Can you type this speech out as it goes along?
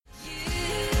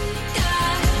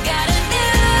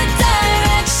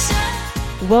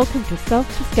welcome to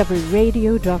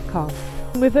selfdiscoveryradio.com.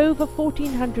 With over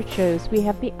 1,400 shows, we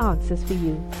have the answers for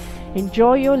you.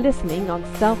 Enjoy your listening on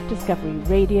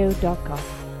selfdiscoveryradio.com.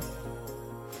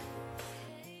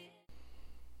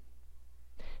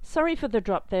 Sorry for the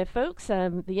drop there, folks.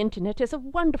 The internet is a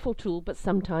wonderful tool, but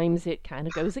sometimes it kind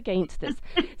of goes against us.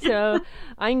 So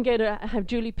I'm going to have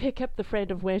Julie pick up the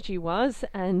thread of where she was,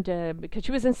 and because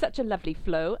she was in such a lovely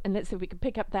flow, and let's see if we can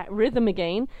pick up that rhythm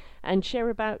again and share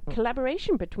about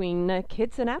collaboration between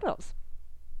kids and adults.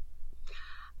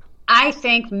 I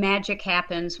think magic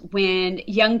happens when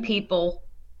young people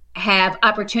have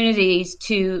opportunities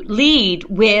to lead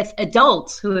with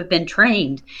adults who have been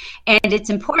trained. And it's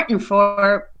important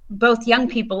for both young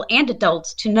people and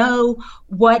adults to know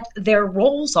what their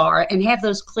roles are and have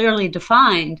those clearly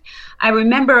defined. I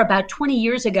remember about 20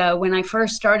 years ago when I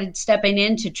first started stepping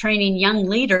into training young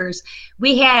leaders,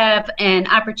 we have an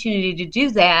opportunity to do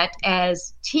that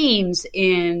as teams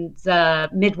in the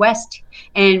Midwest.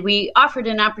 And we offered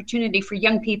an opportunity for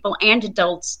young people and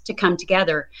adults to come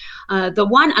together. The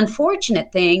one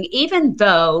unfortunate thing, even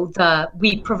though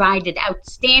we provided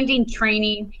outstanding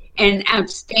training and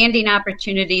outstanding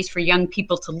opportunities for young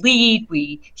people to lead.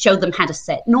 We showed them how to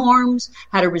set norms,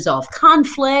 how to resolve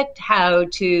conflict, how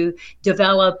to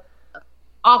develop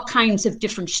all kinds of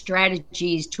different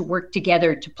strategies to work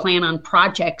together to plan on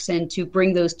projects and to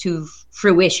bring those to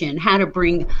fruition, how to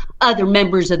bring other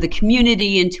members of the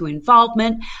community into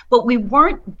involvement. But we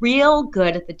weren't real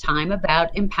good at the time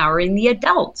about empowering the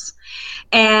adults.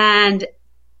 And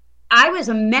I was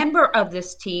a member of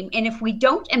this team, and if we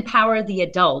don't empower the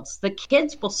adults, the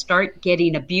kids will start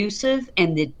getting abusive,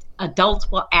 and the adults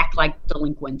will act like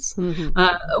delinquents. Mm-hmm.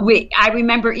 I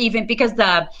remember even because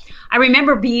I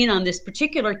remember being on this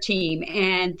particular team,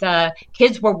 and the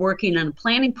kids were working on a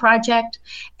planning project,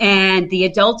 and the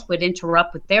adults would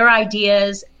interrupt with their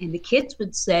ideas, and the kids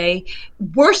would say,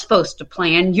 "We're supposed to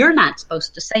plan. You're not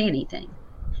supposed to say anything."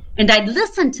 And I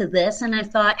listened to this and I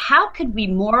thought, how could we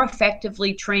more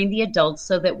effectively train the adults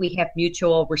so that we have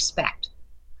mutual respect?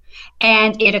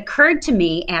 And it occurred to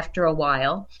me after a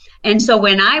while. And so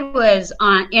when I was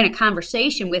in a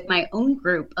conversation with my own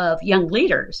group of young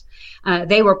leaders,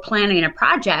 they were planning a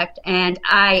project, and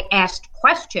I asked a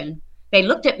question. They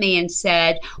looked at me and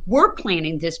said, "We're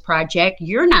planning this project.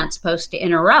 You're not supposed to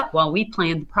interrupt while we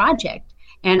plan the project."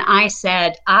 And I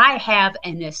said, "I have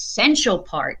an essential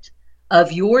part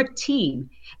of your team.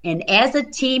 And as a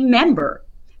team member,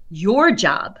 your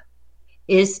job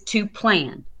is to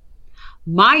plan.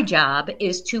 My job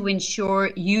is to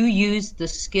ensure you use the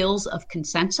skills of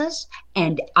consensus,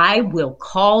 and I will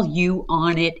call you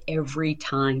on it every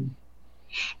time."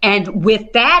 And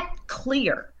with that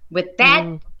clear, with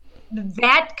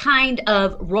that kind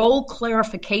of role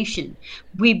clarification,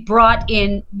 we brought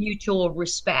in mutual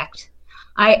respect.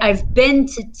 I've been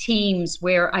to teams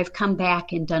where I've come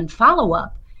back and done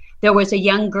follow-up. There was a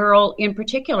young girl in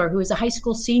particular who was a high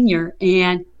school senior,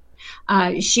 and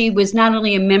she was not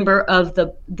only a member of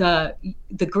the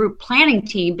group planning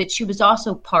team, but she was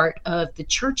also part of the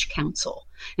church council,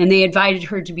 and they invited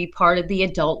her to be part of the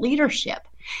adult leadership.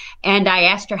 And I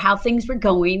asked her how things were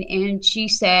going, and she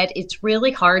said, "It's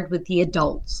really hard with the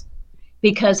adults.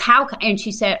 Because and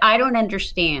she said, I don't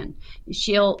understand.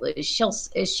 She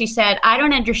said, I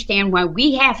don't understand why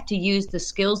we have to use the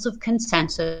skills of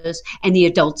consensus and the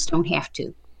adults don't have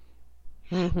to."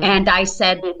 Mm-hmm. And I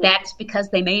said, that's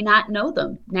because they may not know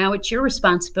them. Now it's your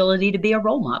responsibility to be a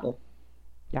role model.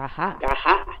 Aha.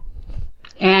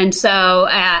 And so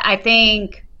I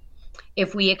think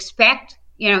if we expect,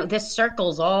 this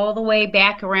circles all the way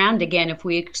back around again. If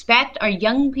we expect our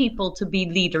young people to be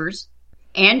leaders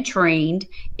and trained,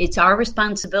 it's our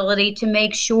responsibility to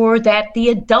make sure that the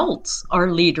adults are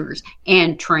leaders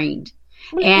and trained.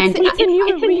 Well, and it's a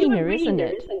new arena, isn't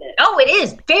it? Oh, it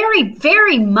is very,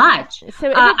 very much.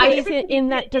 So everybody's in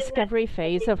that discovery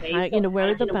phase of how,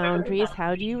 where are the boundaries?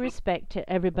 How do you respect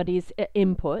everybody's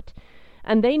input?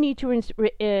 And they need to,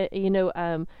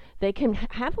 they can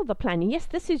have all the planning. Yes,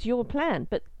 this is your plan,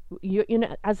 but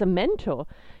as a mentor,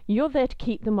 you're there to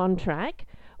keep them on track,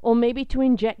 or maybe to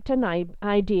inject an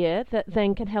idea that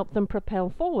then can help them propel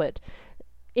forward.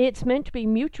 It's meant to be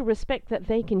mutual respect that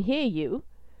they can hear you,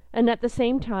 and at the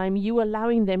same time, you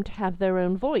allowing them to have their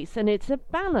own voice, and it's a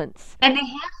balance. And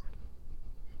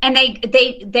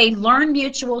they learn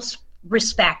mutual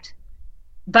respect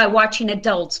by watching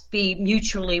adults be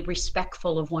mutually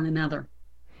respectful of one another.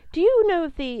 Do you know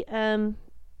the?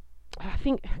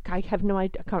 I have no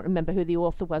idea. I can't remember who the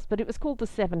author was, but it was called The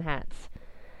 7 Hats.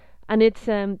 And it's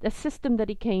a system that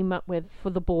he came up with for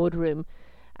the boardroom.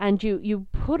 and you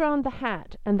put on the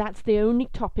hat, and that's the only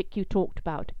topic you talked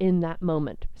about in that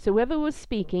moment. So whoever was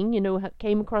speaking,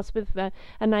 came across with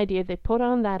an idea, they put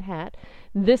on that hat.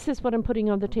 This is what I'm putting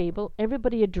on the table.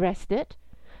 Everybody addressed it,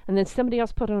 and then somebody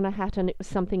else put on a hat, and it was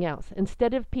something else.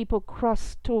 Instead of people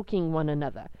cross-talking one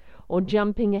another or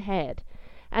jumping ahead,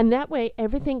 and that way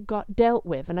everything got dealt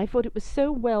with. And I thought it was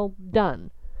so well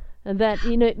done that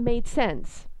it made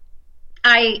sense.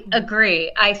 I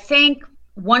agree. I think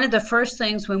one of the first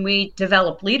things when we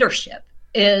develop leadership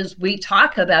is we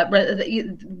talk about,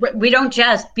 we don't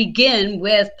just begin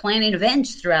with planning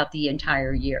events throughout the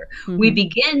entire year. Mm-hmm. We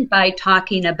begin by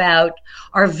talking about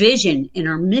our vision and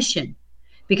our mission.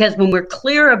 Because when we're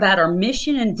clear about our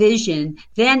mission and vision,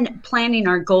 then planning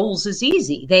our goals is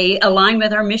easy. They align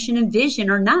with our mission and vision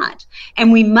or not.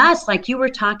 And we must, like you were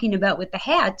talking about with the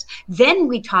hats, then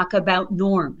we talk about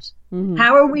norms. Mm-hmm.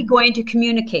 How are we going to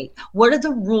communicate? What are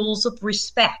the rules of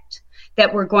respect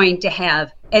that we're going to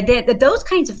have? And those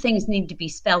kinds of things need to be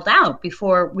spelled out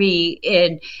before we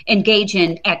engage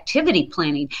in activity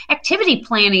planning. Activity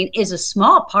planning is a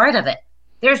small part of it.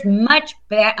 There's much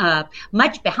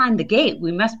behind the gate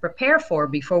we must prepare for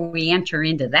before we enter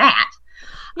into that.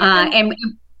 And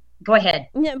go ahead.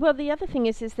 Yeah, well, the other thing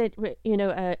is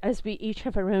that, as we each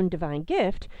have our own divine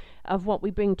gift of what we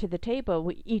bring to the table,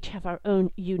 we each have our own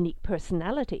unique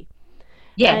personality.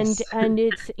 Yes. And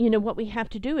it's, what we have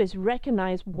to do is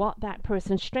recognize what that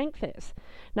person's strength is.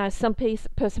 Now, some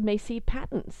person may see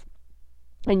patterns,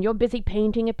 and you're busy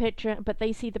painting a picture, but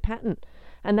they see the pattern.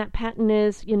 And that pattern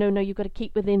is, no, you've got to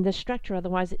keep within the structure,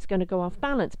 otherwise it's going to go off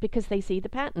balance because they see the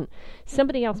pattern.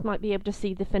 Somebody else might be able to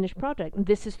see the finished product. And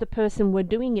this is the person we're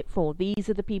doing it for. These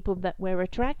are the people that we're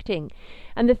attracting.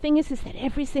 And the thing is that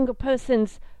every single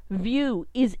person's view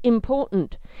is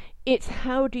important. It's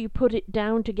how do you put it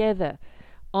down together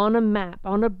on a map,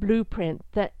 on a blueprint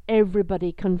that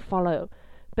everybody can follow.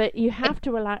 But you have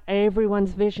to allow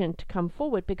everyone's vision to come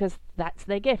forward because that's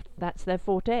their gift. That's their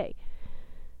forte.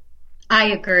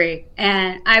 I agree.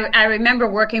 And I remember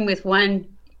working with one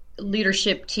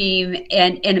leadership team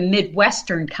in a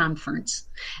Midwestern conference.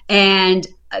 And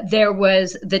there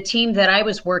was the team that I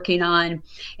was working on.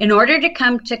 In order to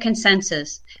come to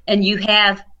consensus, and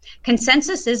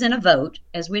consensus isn't a vote,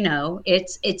 as we know.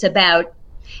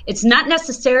 It's not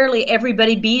necessarily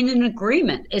everybody being in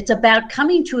agreement. It's about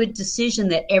coming to a decision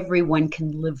that everyone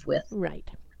can live with. Right.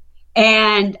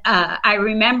 And I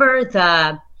remember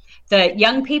the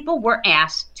young people were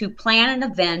asked to plan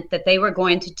an event that they were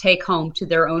going to take home to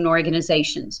their own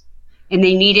organizations. And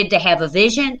they needed to have a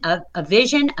vision, a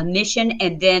mission,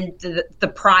 and then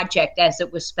the project as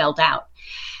it was spelled out.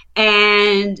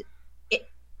 And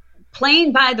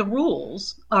playing by the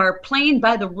rules, or abiding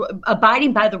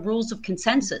by the rules of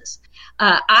consensus.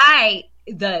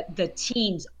 The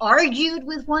teams argued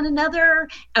with one another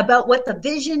about what the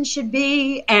vision should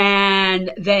be,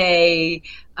 and they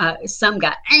some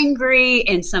got angry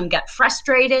and some got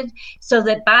frustrated, so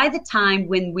that by the time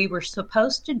when we were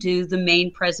supposed to do the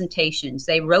main presentations,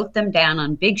 they wrote them down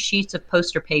on big sheets of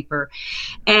poster paper.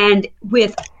 And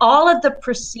with all of the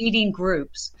preceding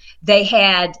groups, they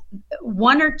had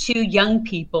one or two young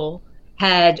people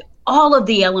had all of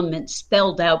the elements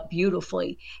spelled out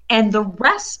beautifully, and the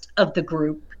rest of the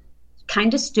group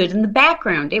kind of stood in the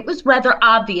background. It was rather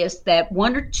obvious that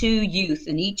one or two youth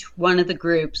in each one of the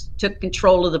groups took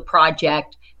control of the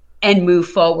project and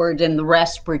moved forward, and the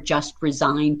rest were just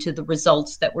resigned to the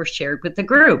results that were shared with the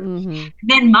group. Mm-hmm.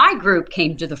 Then my group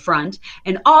came to the front,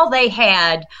 and all they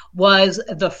had was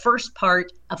the first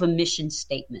part of a mission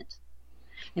statement.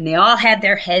 And they all had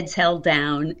their heads held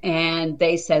down, and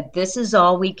they said, this is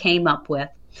all we came up with.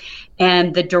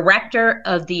 And the director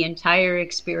of the entire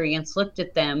experience looked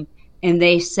at them, and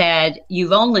they said,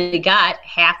 you've only got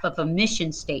half of a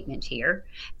mission statement here.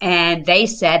 And they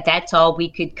said, that's all we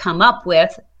could come up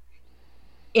with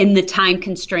in the time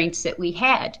constraints that we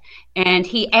had. And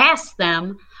he asked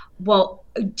them, well,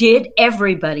 did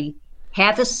everybody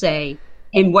have a say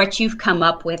in what you've come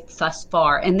up with thus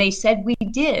far? And they said, we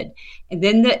did. And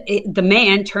then the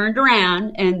man turned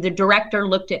around, and the director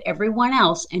looked at everyone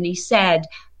else, and he said,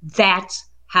 that's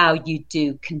how you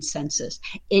do consensus.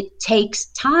 It takes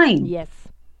time. Yes.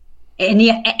 And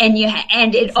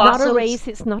it's also not a race,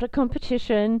 it's not a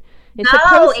competition. It's a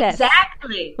process.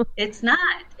 Exactly. It's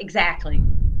not. Exactly.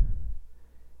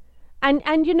 And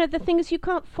the thing is, you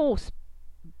can't force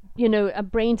a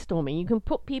brainstorming. You can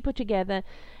put people together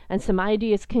and some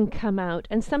ideas can come out,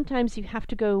 and sometimes you have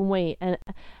to go away and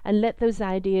let those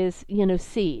ideas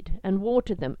seed and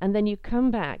water them, and then you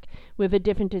come back with a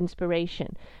different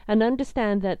inspiration, and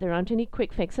understand that there aren't any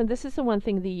quick fix. And this is the one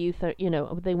thing the youth are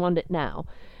they want it now.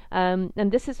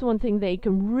 And this is one thing they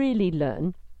can really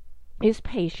learn is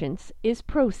patience, is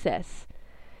process,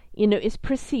 is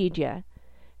procedure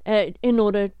in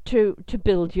order to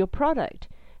build your product.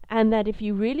 And that if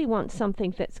you really want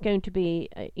something that's going to be,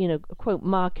 quote,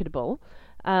 marketable,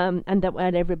 and that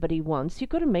what everybody wants,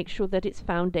 you've got to make sure that it's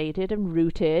founded and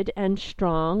rooted and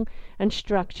strong and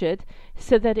structured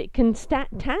so that it can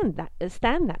stand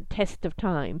that test of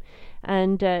time.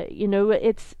 And,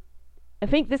 I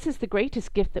think this is the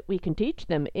greatest gift that we can teach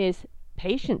them is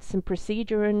patience and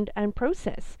procedure and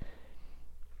process.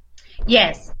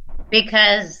 Yes,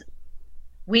 because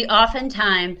we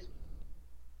oftentimes,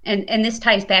 and this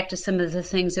ties back to some of the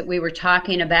things that we were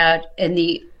talking about in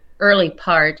the early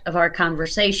part of our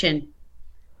conversation,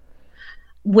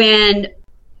 when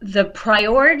the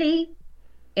priority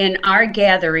in our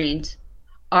gatherings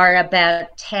are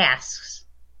about tasks.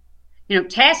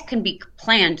 Tasks can be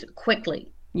planned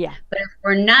quickly. Yeah. But if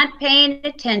we're not paying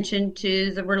attention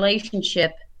to the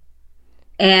relationship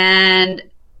and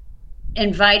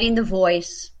inviting the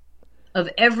voice of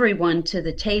everyone to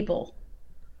the table,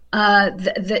 then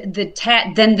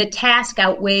the task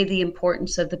outweigh the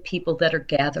importance of the people that are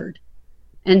gathered.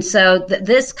 And so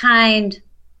this kind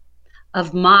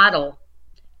of model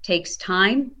takes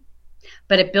time,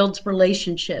 but it builds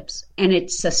relationships and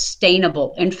it's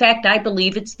sustainable. In fact, I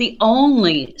believe it's the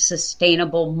only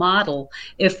sustainable model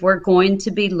if we're going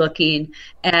to be looking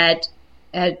at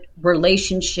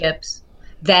relationships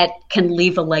that can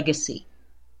leave a legacy.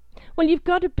 Well, you've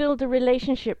got to build a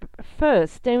relationship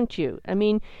first, don't you? I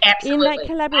mean, Absolutely. in that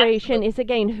collaboration is,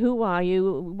 again, who are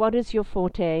you? What is your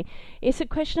forte? It's a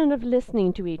question of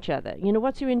listening to each other.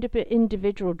 What's your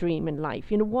individual dream in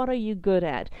life? What are you good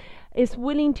at? It's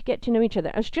willing to get to know each other.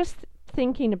 I was just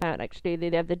thinking about, actually,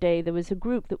 the other day, there was a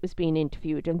group that was being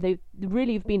interviewed, and they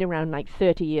really have been around like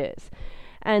 30 years.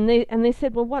 And they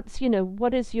said, well,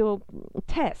 what is your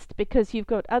test? Because you've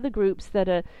got other groups that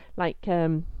are like...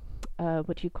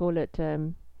 what do you call it?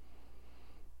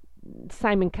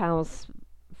 Simon Cowell's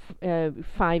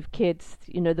 5 kids,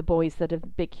 the boys that are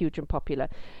big, huge, and popular.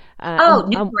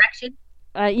 New Direction.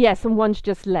 Yes, and one's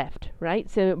just left, right?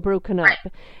 So broken up.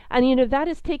 Right. And, that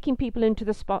is taking people into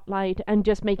the spotlight and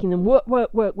just making them work.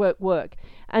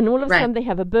 And all of a sudden they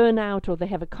have a burnout or they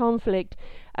have a conflict,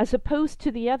 as opposed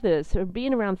to the others who have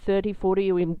been around 30,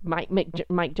 40, or even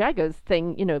Mike Jagger's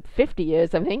thing, 50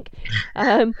 years, I think.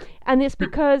 And it's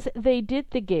because they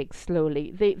did the gig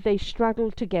slowly. They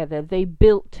struggled together. They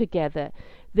built together.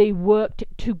 They worked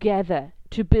together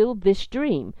to build this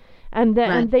dream. And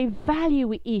they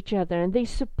value each other and they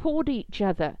support each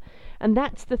other. And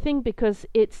that's the thing, because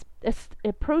it's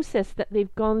a process that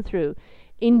they've gone through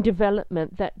in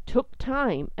development that took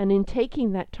time. And in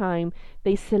taking that time,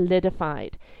 they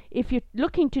solidified. If you're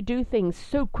looking to do things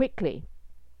so quickly,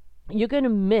 you're going to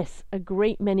miss a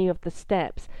great many of the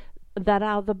steps that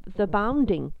are the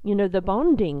bonding, the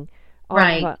bonding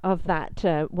of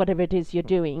that, whatever it is you're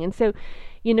doing. And so,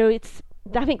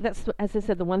 I think that's, as I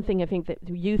said, the one thing I think that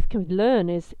the youth can learn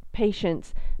is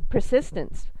patience,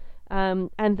 persistence, and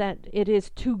that it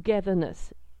is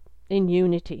togetherness in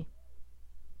unity.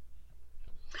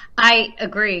 I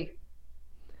agree.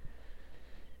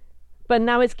 But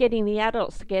now it's getting the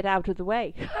adults to get out of the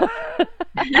way. Well,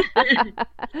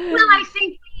 I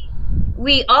think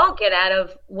we all get out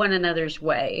of one another's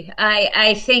way.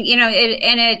 I think,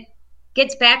 it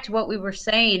gets back to what we were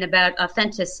saying about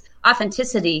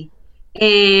authenticity.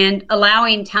 And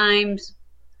allowing times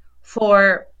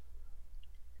for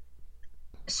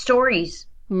stories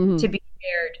to be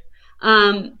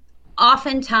shared.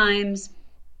 Oftentimes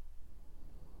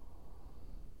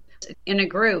in a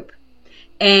group,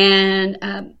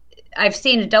 and I've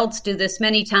seen adults do this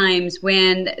many times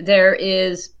when there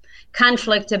is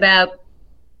conflict about,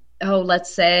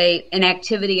 let's say, an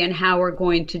activity and how we're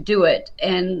going to do it.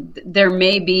 And there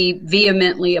may be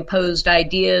vehemently opposed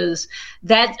ideas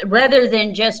that, rather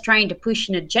than just trying to push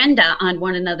an agenda on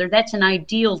one another, that's an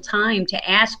ideal time to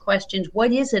ask questions.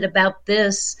 What is it about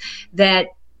this that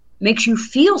makes you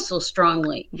feel so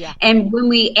strongly? Yeah. And when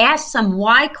we ask some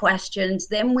why questions,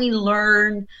 then we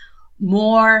learn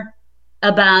more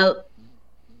about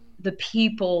the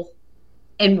people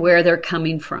and where they're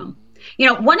coming from.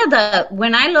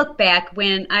 When I look back,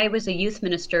 when I was a youth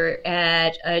minister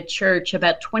at a church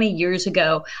about 20 years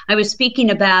ago, I was speaking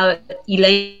about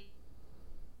Elaine.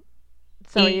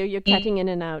 Sorry, you're cutting in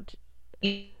and out.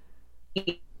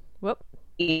 Whoop.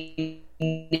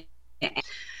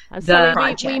 I'm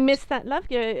sorry, we missed that, love.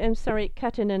 I'm sorry,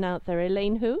 cut in and out there.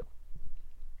 Elaine who?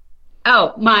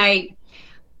 I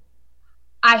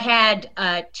had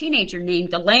a teenager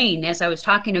named Elaine, as I was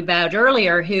talking about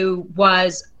earlier, who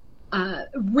was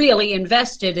really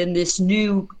invested in this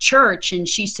new church. And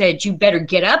she said, you better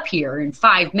get up here in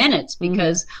 5 minutes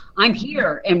because I'm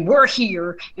here and we're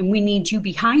here and we need you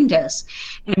behind us.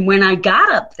 And when I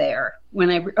got up there, when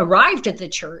I arrived at the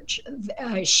church,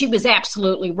 she was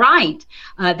absolutely right.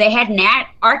 They had an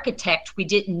architect we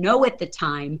didn't know at the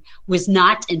time, was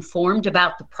not informed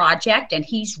about the project, and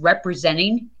he's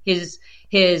representing his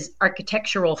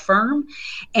architectural firm,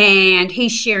 and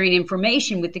he's sharing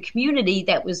information with the community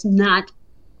that was not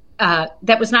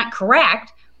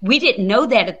correct. We didn't know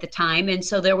that at the time, and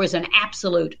so there was an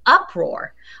absolute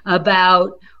uproar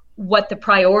about what the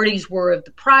priorities were of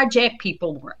the project.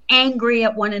 People were angry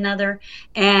at one another,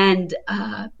 and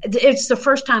it's the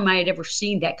first time I had ever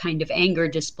seen that kind of anger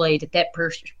displayed at that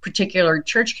particular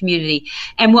church community.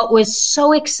 And what was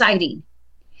so exciting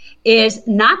is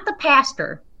not the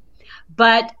pastor,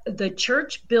 but the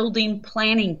church building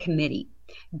planning committee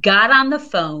got on the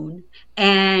phone,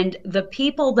 and the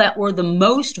people that were the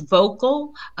most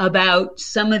vocal about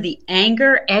some of the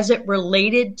anger as it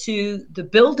related to the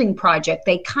building project,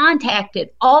 they contacted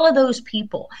all of those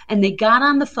people, and they got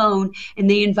on the phone and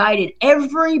they invited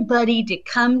everybody to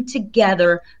come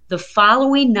together the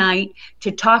following night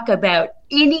to talk about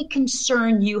any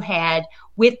concern you had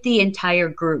with the entire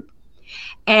group.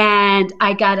 And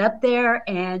I got up there,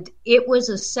 and it was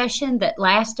a session that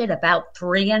lasted about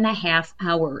 3.5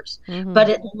 hours. But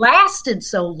it lasted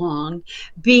so long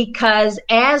because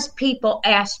as people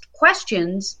asked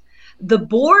questions, the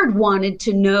board wanted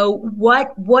to know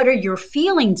what are your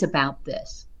feelings about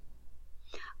this?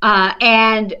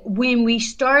 And when we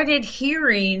started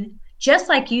hearing, just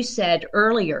like you said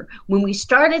earlier, when we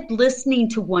started listening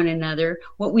to one another,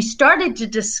 what we started to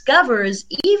discover is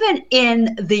even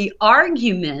in the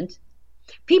argument,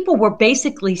 people were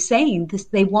basically saying this,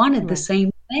 they wanted the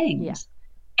same things.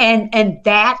 Yeah. And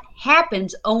that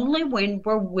happens only when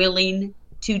we're willing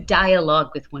to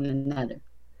dialogue with one another.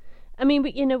 I mean,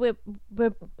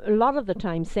 we're a lot of the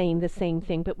time saying the same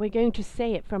thing, but we're going to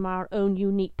say it from our own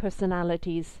unique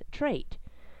personalities trait.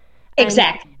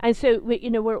 Exactly. And so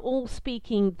we're all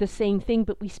speaking the same thing,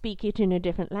 but we speak it in a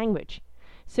different language.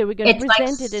 So we're going to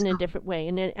present it in a different way.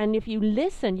 And if you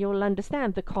listen, you'll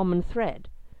understand the common thread.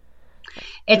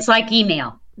 It's like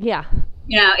email. Yeah.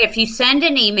 If you send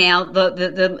an email,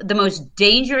 the most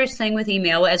dangerous thing with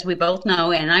email, as we both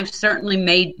know, and I've certainly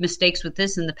made mistakes with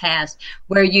this in the past,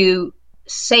 where you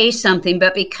say something,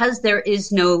 but because there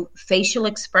is no facial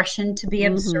expression to be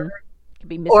observed,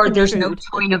 or there's no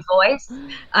tone of voice,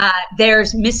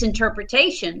 there's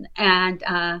misinterpretation, and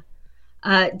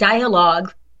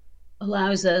dialogue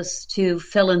allows us to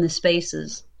fill in the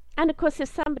spaces. And of course, if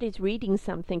somebody's reading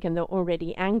something and they're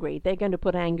already angry, they're going to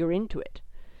put anger into it.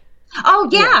 Oh,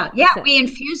 yeah. So, we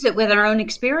infuse it with our own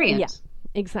experience. Yeah,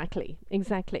 exactly.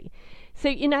 So,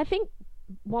 I think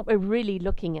what we're really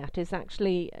looking at is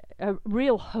actually a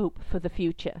real hope for the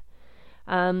future.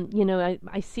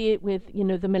 I see it with,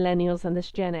 the millennials and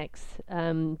this Gen X,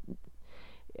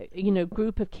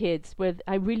 group of kids where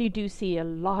I really do see a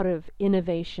lot of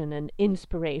innovation and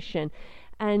inspiration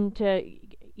and,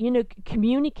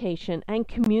 communication and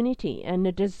community and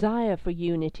a desire for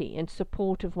unity and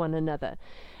support of one another.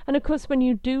 And of course, when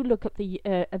you do look at the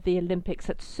Olympics,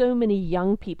 at so many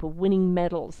young people winning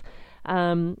medals,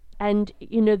 and,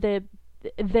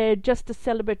 they're just a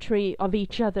celebratory of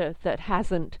each other that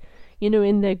hasn't,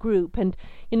 in their group. And,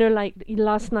 like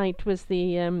last night was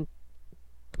the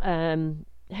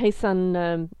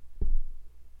Hasan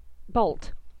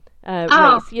Bolt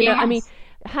race. Yes. I mean,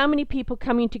 how many people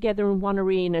coming together in one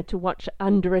arena to watch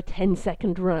under a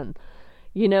 10-second run,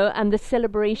 and the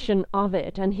celebration of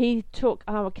it. And he took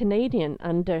our Canadian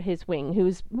under his wing,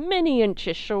 who's many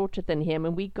inches shorter than him,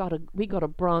 and we got a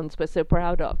bronze we're so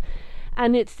proud of.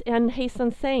 And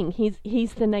Hasan's saying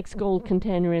he's the next gold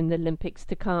contender in the Olympics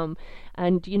to come,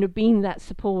 and being that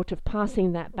support of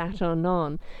passing that baton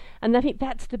on. And I think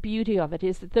that's the beauty of it,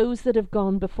 is that those that have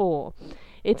gone before,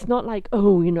 it's not like,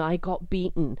 I got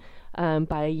beaten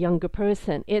by a younger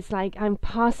person. It's like I'm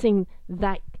passing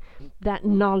that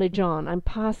knowledge on. I'm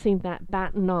passing that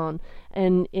baton on,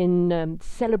 and in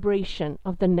celebration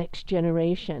of the next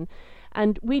generation.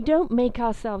 And we don't make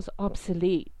ourselves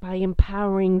obsolete by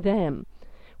empowering them.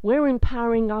 We're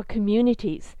empowering our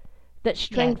communities that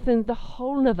strengthen the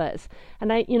whole of us.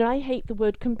 And I hate the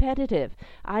word competitive.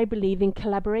 I believe in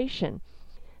collaboration.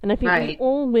 And I think we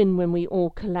all win when we all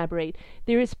collaborate.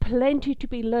 There is plenty to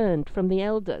be learned from the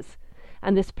elders,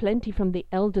 and there's plenty from the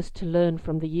elders to learn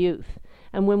from the youth.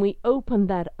 And when we open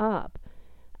that up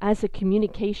as a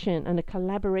communication and a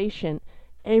collaboration,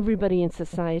 everybody in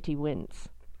society wins.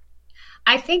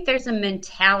 I think there's a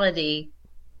mentality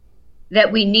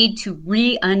that we need to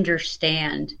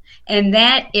re-understand, and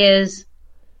that is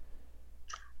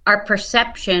our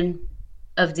perception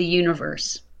of the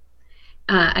universe.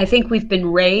 I think we've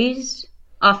been raised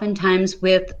oftentimes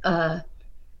with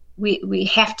we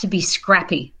have to be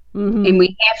scrappy. Mm-hmm. And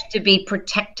we have to be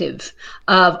protective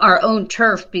of our own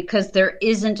turf because there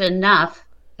isn't enough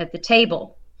at the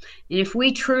table. And if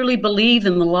we truly believe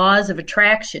in the laws of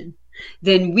attraction,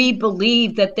 then we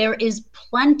believe that there is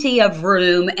plenty of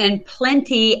room and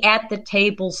plenty at the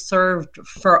table served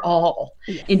for all.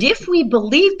 Yes. And if we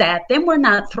believe that, then we're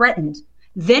not threatened.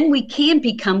 Then we can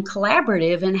become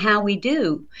collaborative in how we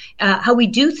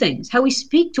do things, how we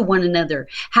speak to one another,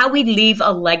 how we leave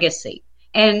a legacy.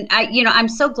 And I'm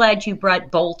so glad you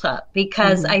brought Bolt up,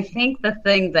 because I think the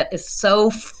thing that is so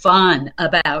fun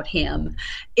about him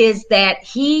is that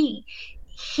he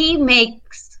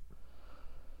makes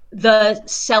the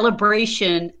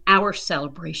celebration our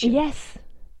celebration. Yes.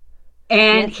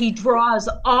 And he draws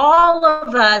all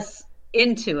of us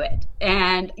into it.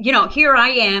 And, here I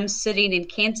am sitting in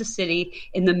Kansas City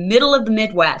in the middle of the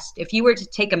Midwest. If you were to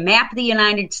take a map of the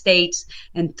United States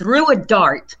and threw a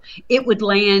dart, it would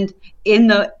land in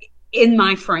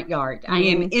my front yard. I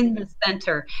am in the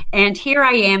center. And here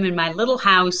I am in my little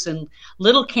house in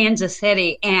little Kansas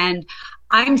City. And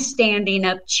I'm standing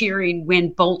up cheering when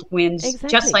Bolt wins,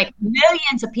 just like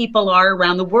millions of people are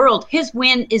around the world. His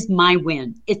win is my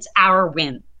win. It's our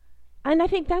win. And I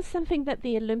think that's something that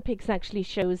the Olympics actually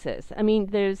shows us. I mean,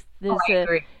 there's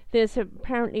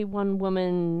apparently one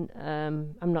woman,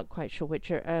 I'm not quite sure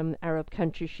which Arab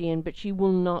country she's in, but she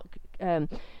will not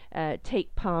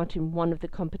take part in one of the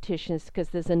competitions because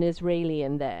there's an Israeli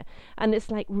in there. And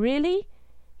it's like, really?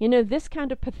 This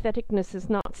kind of patheticness is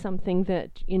not something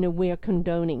that, we're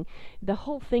condoning. The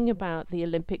whole thing about the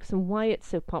Olympics and why it's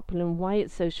so popular and why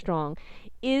it's so strong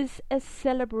is a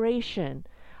celebration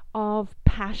of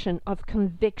passion, of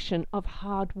conviction, of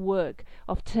hard work,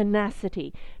 of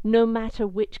tenacity, no matter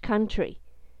which country.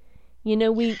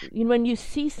 When you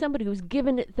see somebody who's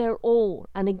given it their all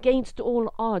and against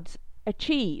all odds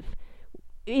achieve,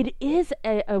 it is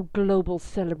a global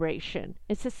celebration.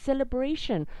 It's a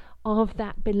celebration of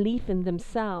that belief in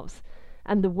themselves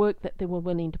and the work that they were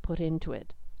willing to put into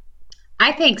it.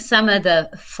 I think some of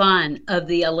the fun of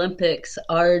the Olympics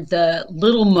are the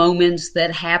little moments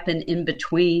that happen in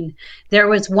between. There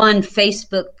was one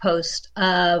Facebook post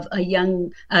of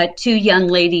two young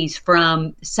ladies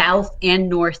from South and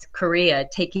North Korea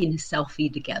taking a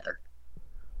selfie together.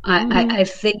 I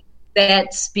think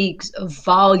that speaks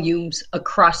volumes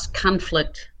across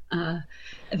conflict. And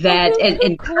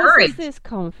courage. This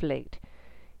conflict.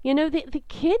 The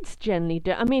kids generally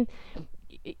do. I mean,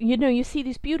 you see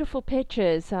these beautiful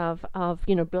pictures of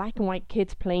black and white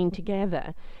kids playing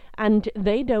together, and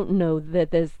they don't know that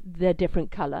they're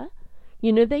different color.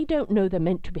 They don't know they're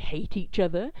meant to hate each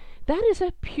other. That is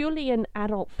a purely an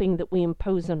adult thing that we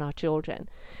impose on our children.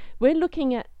 We're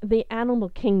looking at the animal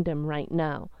kingdom right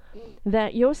now,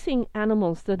 that you're seeing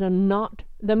animals that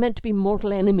they're meant to be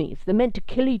mortal enemies. They're meant to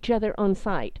kill each other on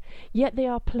sight, yet they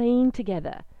are playing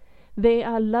together. They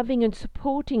are loving and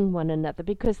supporting one another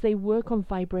because they work on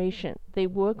vibration. They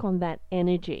work on that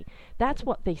energy. That's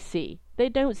what they see. They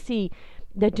don't see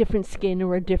the different skin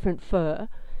or a different fur.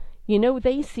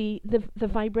 They see the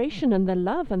vibration and the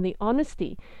love and the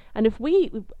honesty. And if we,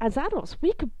 as adults,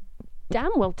 we could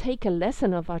damn well take a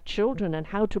lesson of our children and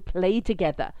how to play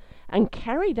together and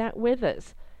carry that with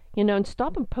us, and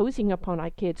stop imposing upon our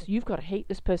kids, you've got to hate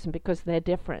this person because they're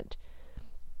different.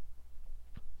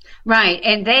 Right.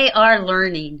 And they are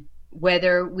learning,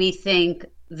 whether we think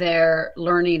they're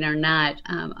learning or not.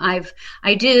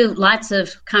 I do lots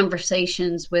of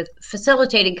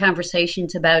facilitating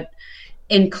conversations about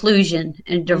inclusion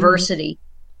and diversity.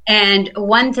 And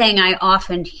one thing I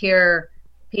often hear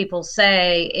people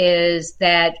say is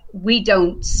that we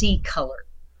don't see color.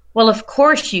 Well, of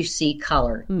course you see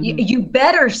color. You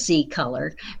better see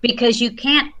color, because you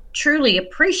can't truly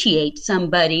appreciate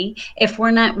somebody if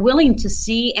we're not willing to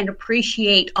see and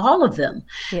appreciate all of them.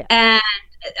 Yeah. And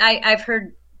I've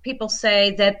heard people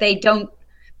say that they don't,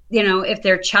 if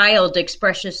their child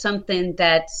expresses something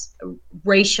that's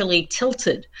racially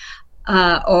tilted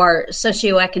or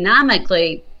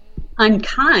socioeconomically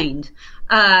unkind,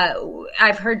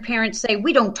 I've heard parents say,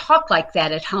 we don't talk like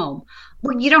that at home.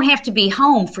 Well, you don't have to be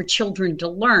home for children to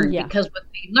learn, because what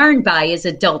they learn by is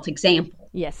adult example.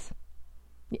 Yes.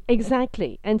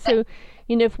 Exactly. And so,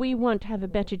 if we want to have a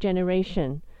better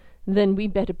generation, then we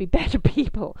better be better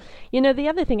people. The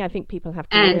other thing I think people have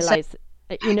to realize,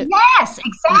 yes,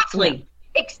 exactly.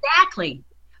 Yeah. Exactly.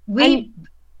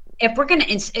 if we're going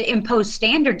to impose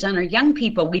standards on our young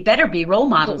people, we better be role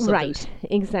models of those. Right,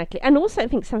 exactly. And also, I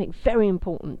think something very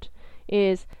important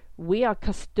is we are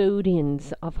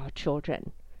custodians of our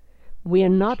children. We are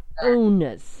not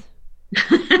owners.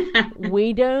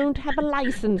 We don't have a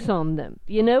license on them.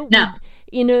 No.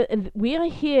 We are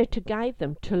here to guide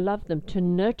them, to love them, to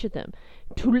nurture them,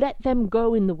 to let them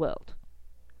go in the world.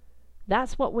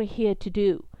 That's what we're here to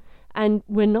do. And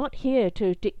we're not here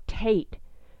to dictate,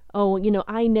 oh,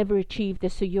 I never achieved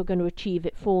this, so you're going to achieve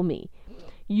it for me.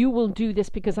 You will do this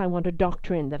because I want a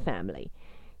doctor in the family.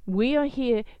 We are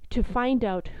here to find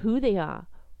out who they are,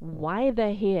 why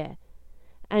they're here,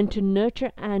 and to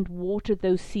nurture and water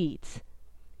those seeds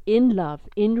in love,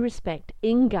 in respect,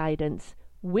 in guidance,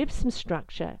 with some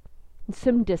structure,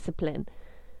 some discipline,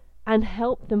 and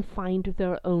help them find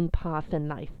their own path in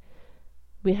life.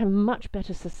 We have a much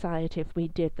better society if we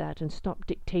did that and stop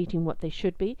dictating what they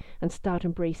should be and start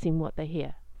embracing what they're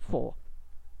here for.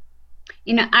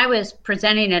 I was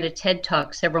presenting at a TED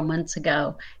Talk several months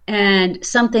ago, and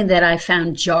something that I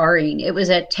found jarring. It was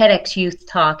a TEDx Youth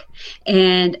Talk,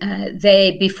 and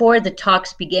before the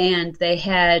talks began, they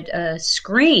had a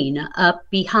screen up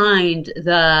behind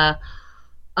the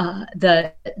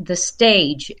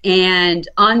stage, and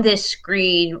on this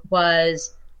screen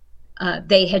was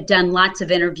they had done lots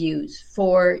of interviews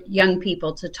for young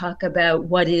people to talk about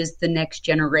what is the next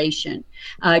generation.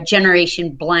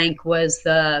 Generation blank was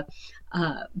the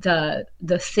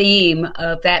theme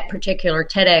of that particular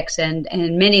TEDx,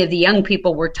 and many of the young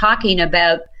people were talking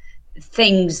about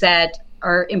things that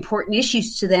are important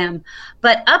issues to them.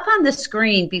 But up on the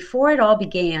screen, before it all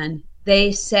began,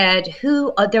 they said,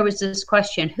 there was this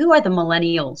question, who are the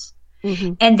millennials?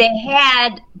 Mm-hmm. And they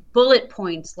had bullet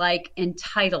points like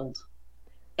entitled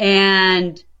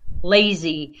and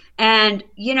lazy. And,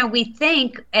 we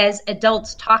think as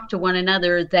adults talk to one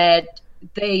another that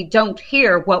they don't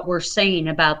hear what we're saying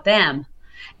about them.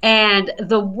 And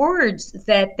the words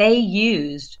that they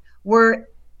used were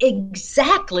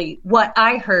exactly what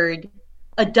I heard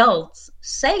adults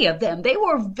say of them. They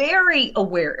were very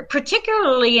aware,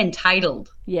 particularly entitled.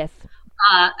 Yes.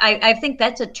 I think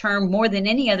that's a term more than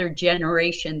any other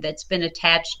generation that's been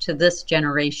attached to this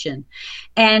generation.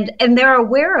 And they're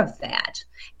aware of that.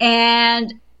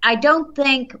 And I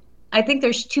think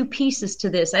there's two pieces to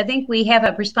this. I think we have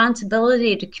a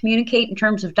responsibility to communicate in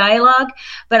terms of dialogue,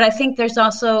 but I think there's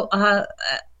also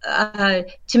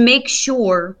to make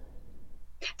sure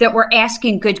that we're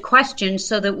asking good questions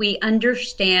so that we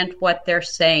understand what they're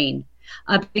saying.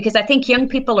 Because I think young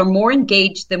people are more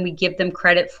engaged than we give them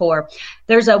credit for.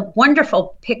 There's a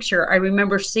wonderful picture I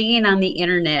remember seeing on the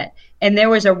internet, and there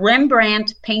was a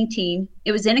Rembrandt painting.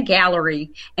 It was in a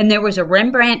gallery, and there was a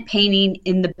Rembrandt painting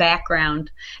in the background,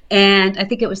 and I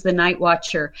think it was The Night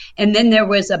Watcher. And then there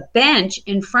was a bench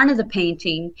in front of the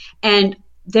painting, and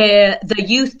the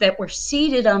youth that were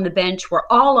seated on the bench were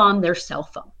all on their cell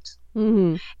phones.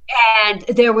 Mm-hmm. And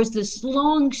there was this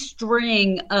long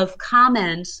string of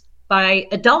comments by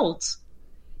adults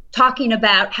talking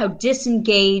about how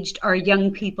disengaged our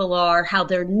young people are, how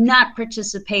they're not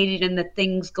participating in the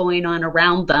things going on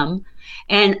around them.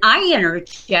 And I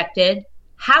interjected,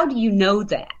 how do you know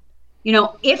that?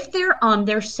 If they're on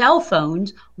their cell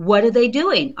phones, what are they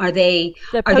doing? They're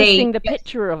posting the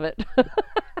picture of it.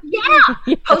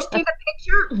 Yeah, posting a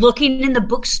picture, looking in the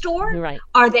bookstore. Right.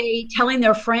 Are they telling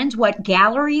their friends what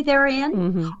gallery they're in?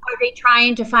 Mm-hmm. Are they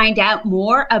trying to find out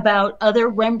more about other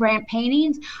Rembrandt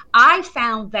paintings? I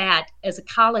found that as a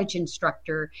college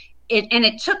instructor, and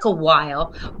it took a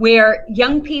while, where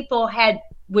young people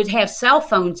would have cell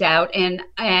phones out, and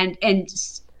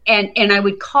I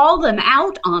would call them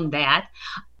out on that,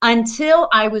 until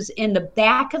I was in the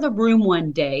back of the room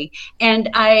one day, and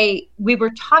we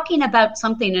were talking about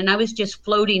something, and I was just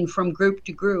floating from group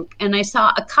to group, and I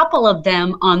saw a couple of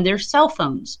them on their cell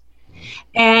phones.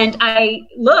 And I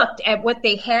looked at what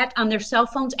they had on their cell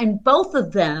phones, and both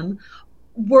of them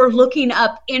were looking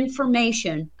up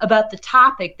information about the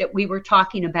topic that we were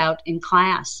talking about in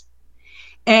class.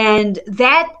 And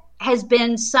that has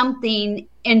been something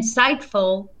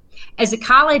insightful as a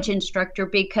college instructor,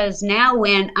 because now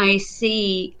when I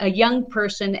see a young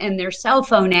person and their cell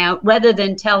phone out, rather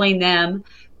than telling them,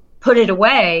 put it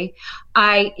away,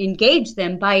 I engage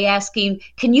them by asking,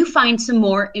 can you find some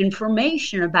more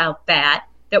information about that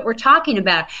we're talking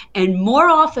about? And more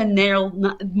often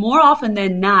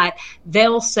than not,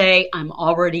 they'll say, I'm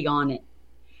already on it.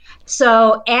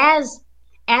 So as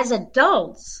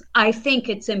adults, I think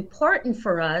it's important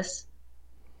for us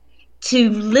to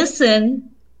listen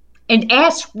and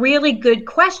ask really good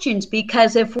questions,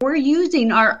 because if we're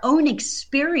using our own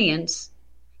experience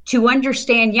to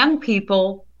understand young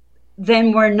people,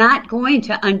 then we're not going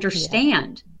to Yeah.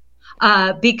 understand.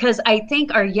 Because I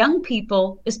think our young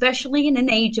people, especially in an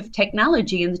age of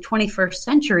technology in the 21st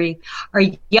century, our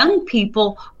young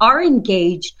people are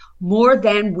engaged more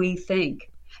than we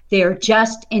think. They're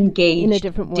just In a engaged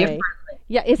different way. differently.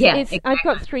 Yeah, it's Yeah, it's. I've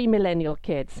got three millennial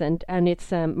kids, and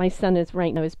it's my son is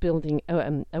right now is building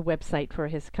a website for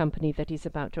his company that he's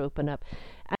about to open up,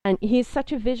 and he's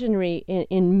such a visionary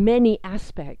in many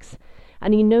aspects,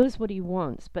 and he knows what he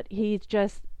wants, but he's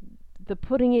just the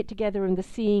putting it together and the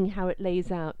seeing how it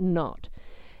lays out not.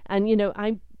 And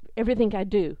I everything I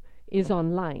do is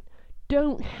online.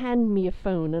 Don't hand me a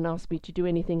phone and ask me to do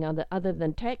anything other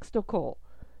than text or call.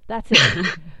 That's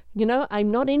it.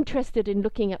 I'm not interested in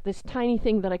looking at this tiny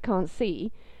thing that I can't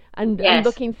see and yes,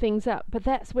 looking things up. But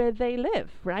that's where they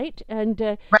live, right? And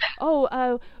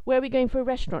right. where are we going for a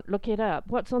restaurant? Look it up.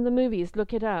 What's on the movies?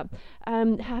 Look it up.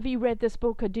 Have you read this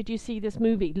book or did you see this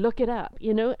movie? Look it up.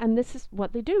 And this is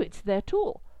what they do. It's their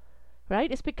tool.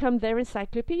 Right? It's become their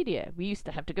encyclopedia. We used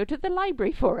to have to go to the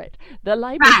library for it. The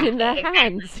library's Right. in their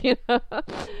hands.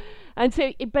 And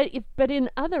so, but in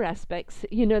other aspects,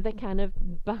 they're kind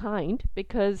of behind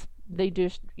because they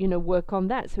just, work on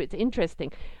that. So it's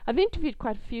interesting. I've interviewed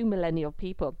quite a few millennial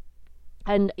people,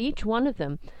 and each one of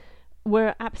them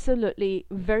were absolutely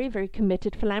very, very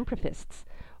committed philanthropists,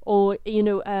 or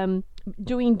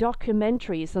doing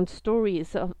documentaries and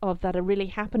stories of that are really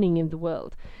happening in the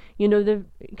world. The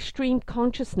extreme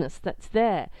consciousness that's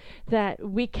there, that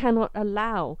we cannot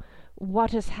allow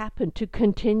what has happened to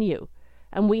continue,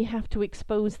 and we have to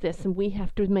expose this and we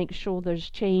have to make sure there's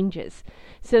changes.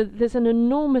 So there's an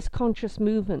enormous conscious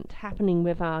movement happening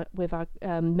with our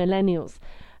millennials,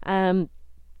 and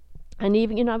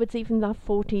even I would say even the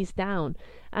 40s down.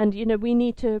 And we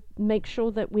need to make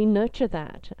sure that we nurture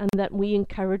that and that we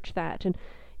encourage that. And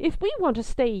if we want to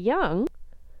stay young,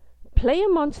 play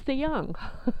amongst the young.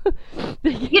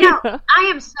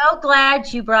 I am so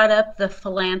glad you brought up the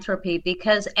philanthropy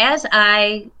because as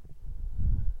I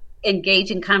engage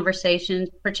in conversations,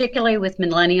 particularly with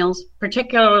millennials,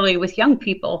 particularly with young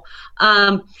people,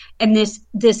 and this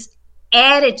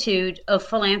attitude of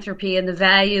philanthropy and the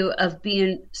value of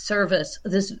being service,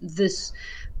 this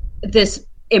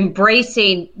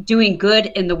embracing doing good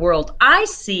in the world. I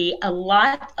see a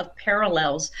lot of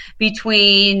parallels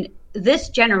between this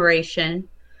generation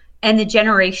and the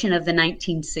generation of the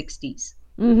 1960s.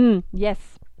 Yes.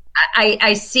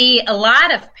 I see a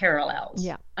lot of parallels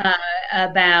Yeah.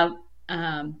 about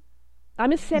I'm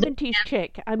a 70s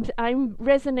chick. I'm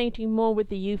resonating more with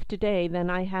the youth today than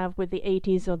I have with the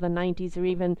 80s or the 90s or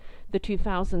even the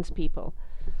 2000s people.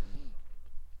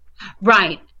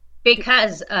 right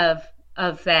because of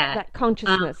that. That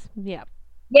consciousness. Yeah.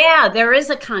 Yeah, there is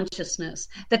a consciousness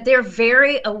that they're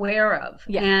very aware of,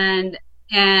 Yeah.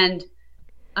 and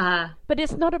But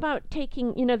it's not about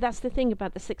taking, that's the thing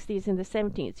about the 60s and the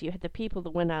 70s. You had the people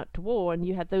that went out to war and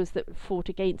you had those that fought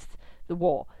against the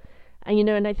war.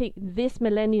 And I think this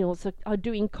millennials are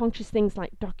doing conscious things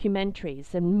like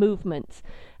documentaries and movements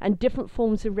and different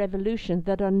forms of revolution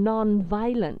that are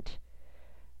non-violent.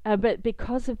 But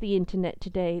because of the internet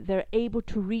today, they're able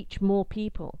to reach more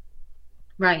people.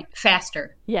 right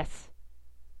faster. Yes.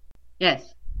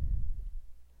 Yes.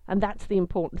 And that's the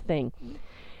important thing.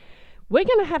 We're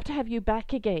going to have you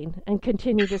back again and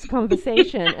continue this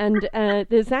conversation. And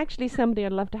there's actually somebody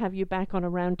I'd love to have you back on a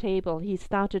round table. He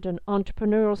started an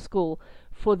entrepreneurial school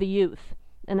for the youth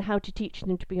and how to teach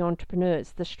them to be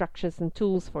entrepreneurs, the structures and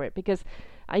tools for it. Because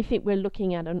I think we're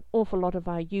looking at an awful lot of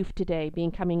our youth today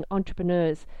becoming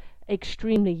entrepreneurs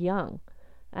extremely young.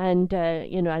 And,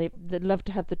 I'd love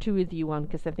to have the two of you on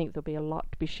because I think there'll be a lot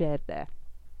to be shared there.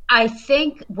 I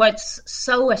think what's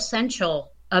so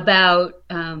essential about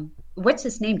what's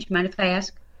his name? Do you mind if I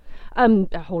ask?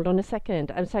 Hold on a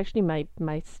second. It's actually my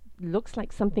looks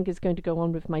like something is going to go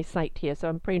on with my site here, so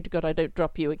I'm praying to God I don't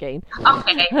drop you again.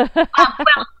 Okay.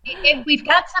 Well, if we've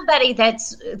got somebody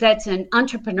that's an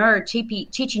entrepreneur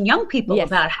teaching young people Yes.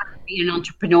 about how to be an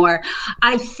entrepreneur,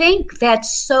 I think that's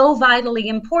so vitally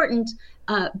important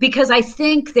because I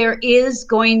think there is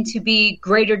going to be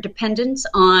greater dependence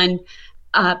on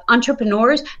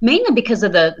entrepreneurs, mainly because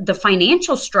of the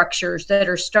financial structures that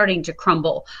are starting to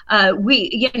crumble.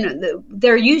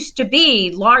 There used to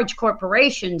be large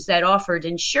corporations that offered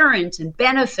insurance and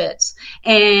benefits,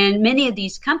 and many of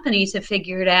these companies have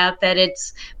figured out that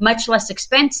it's much less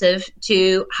expensive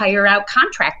to hire out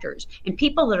contractors and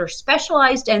people that are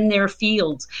specialized in their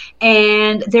fields.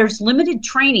 And there's limited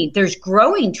training. There's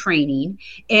growing training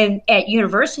at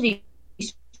universities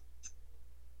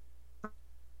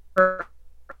for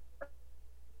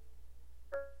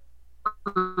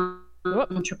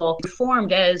Whoop.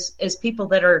 formed as people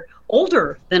that are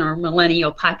older than our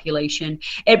millennial population,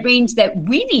 it means that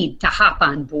we need to hop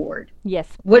on board. Yes.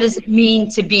 What does it mean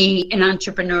to be an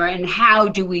entrepreneur, and how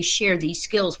do we share these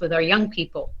skills with our young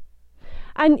people?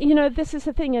 And this is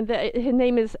the thing, and his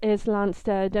name is Lance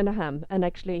Denham, and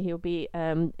actually he'll be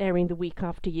airing the week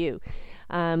after you.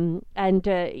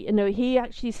 He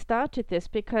actually started this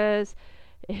because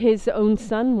his own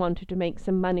son wanted to make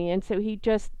some money, and so he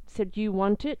just said, "You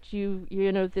want it?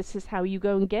 This is how you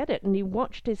go and get it." And he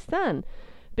watched his son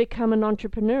become an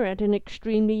entrepreneur at an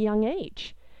extremely young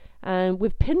age,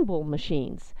 with pinball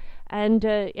machines. And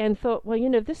thought,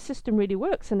 well, this system really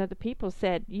works. And other people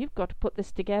said, you've got to put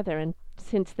this together. And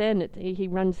since then, he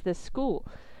runs this school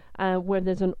where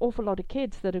there's an awful lot of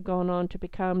kids that have gone on to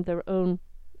become their own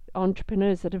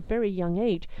entrepreneurs at a very young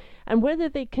age. And whether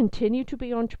they continue to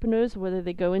be entrepreneurs, whether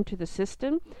they go into the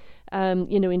system,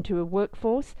 into a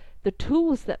workforce, the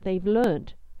tools that they've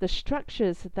learned, the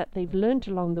structures that they've learned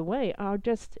along the way are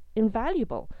just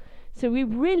invaluable. So we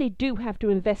really do have to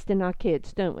invest in our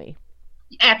kids, don't we?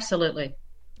 Absolutely.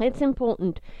 It's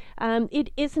important.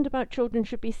 It isn't about children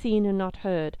should be seen and not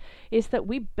heard. It's that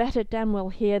we better damn well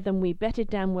hear them. We better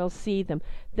damn well see them.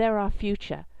 They're our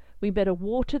future. We better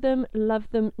water them, love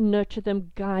them, nurture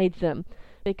them, guide them.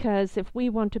 Because if we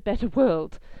want a better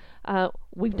world,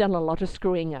 we've done a lot of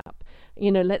screwing up.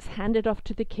 Let's hand it off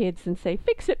to the kids and say,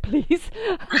 fix it, please.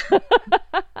 But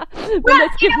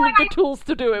let's give them the tools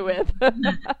to do it with.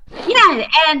 Yeah,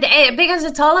 and because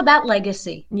it's all about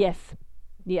legacy. Yes.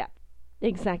 Yeah,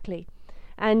 exactly.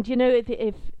 And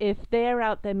if they're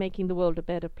out there making the world a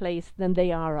better place, then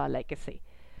they are our legacy.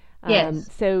 Yes.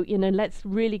 So let's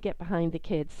really get behind the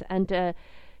kids. And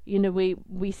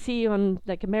we see on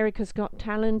like America's Got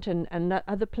Talent and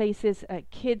other places,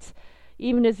 kids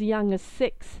even as young as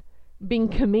 6 being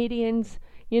comedians.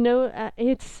 They're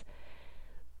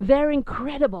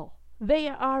incredible. They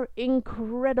are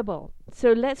incredible.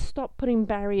 So let's stop putting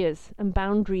barriers and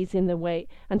boundaries in the way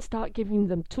and start giving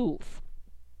them tools.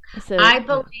 So I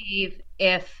believe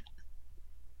if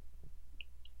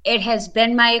it has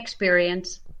been my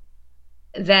experience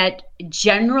that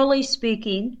generally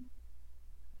speaking,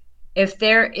 if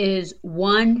there is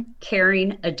one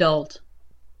caring adult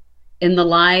in the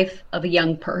life of a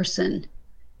young person,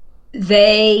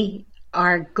 they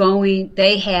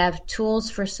have tools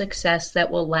for success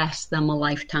that will last them a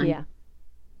lifetime. Yeah.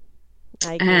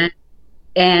 I agree.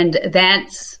 And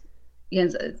that's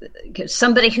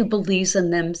somebody who believes in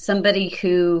them, somebody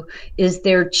who is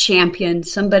their champion,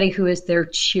 somebody who is their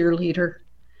cheerleader.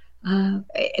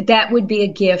 That would be a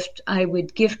gift. I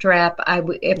would gift wrap.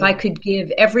 If I could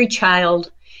give every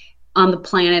child on the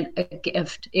planet a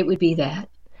gift, it would be that.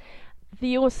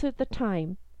 The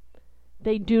time.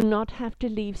 They do not have to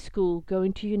leave school, go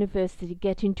into university,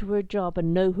 get into a job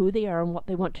and know who they are and what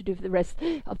they want to do for the rest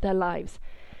of their lives.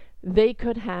 They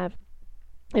could have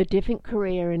a different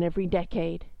career in every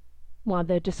decade while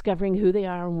they're discovering who they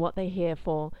are and what they're here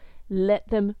for. Let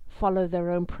them follow their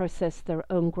own process, their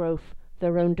own growth,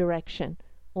 their own direction.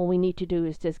 All we need to do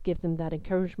is just give them that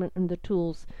encouragement and the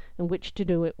tools in which to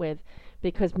do it with,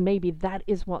 because maybe that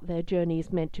is what their journey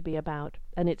is meant to be about.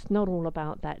 And it's not all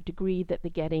about that degree that they're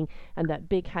getting and that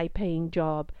big high-paying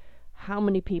job. How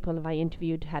many people have I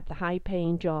interviewed had the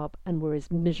high-paying job and were as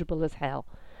miserable as hell?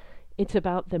 It's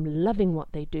about them loving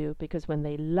what they do, because when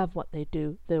they love what they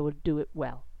do, they will do it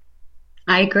well.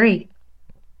 I agree.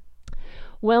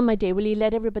 Well, my dear, will you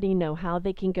let everybody know how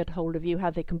they can get hold of you, how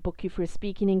they can book you for a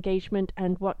speaking engagement,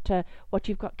 and what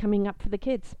you've got coming up for the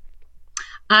kids?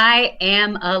 I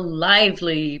am a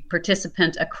lively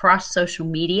participant across social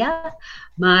media.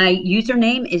 My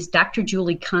username is Dr.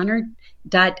 Julie Connor.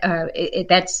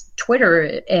 That's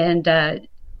Twitter, and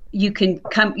you can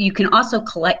also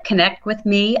connect with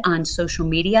me on social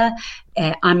media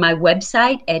on my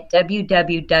website at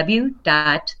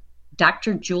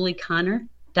www.drjulieConnor.com.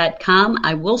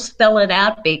 I will spell it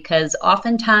out because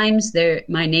oftentimes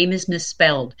my name is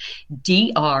misspelled.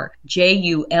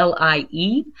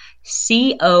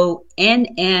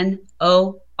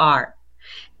 DrJulieconnor.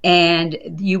 And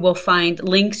you will find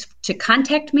links to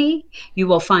contact me. You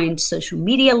will find social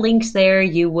media links there.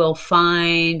 You will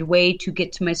find way to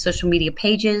get to my social media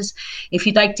pages. If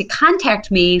you'd like to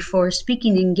contact me for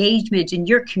speaking engagement in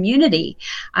your community,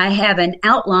 I have an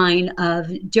outline of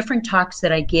different talks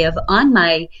that I give on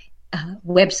my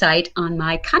website on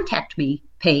my Contact Me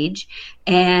page,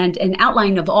 and an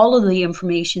outline of all of the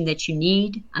information that you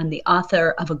need. I'm the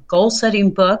author of a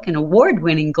goal-setting book, an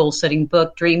award-winning goal-setting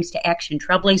book, Dreams to Action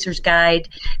Trailblazer's Guide,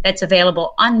 that's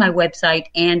available on my website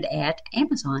and at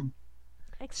Amazon.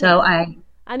 Excellent. So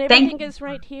And Thank everything is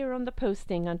right here on the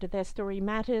posting under Their Story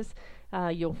Matters.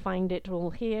 You'll find it all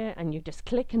here, and you just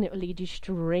click and it will lead you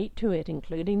straight to it,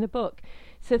 including the book.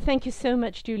 So thank you so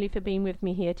much, Julie, for being with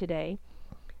me here today.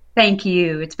 thank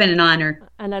you. It's been an honor.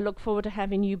 And I look forward to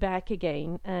having you back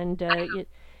again. And,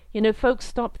 folks,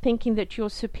 stop thinking that you're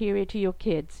superior to your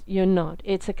kids. You're not.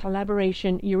 It's a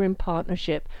collaboration. You're in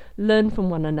partnership. Learn from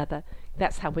one another.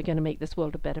 That's how we're going to make this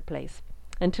world a better place.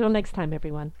 Until next time,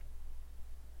 everyone.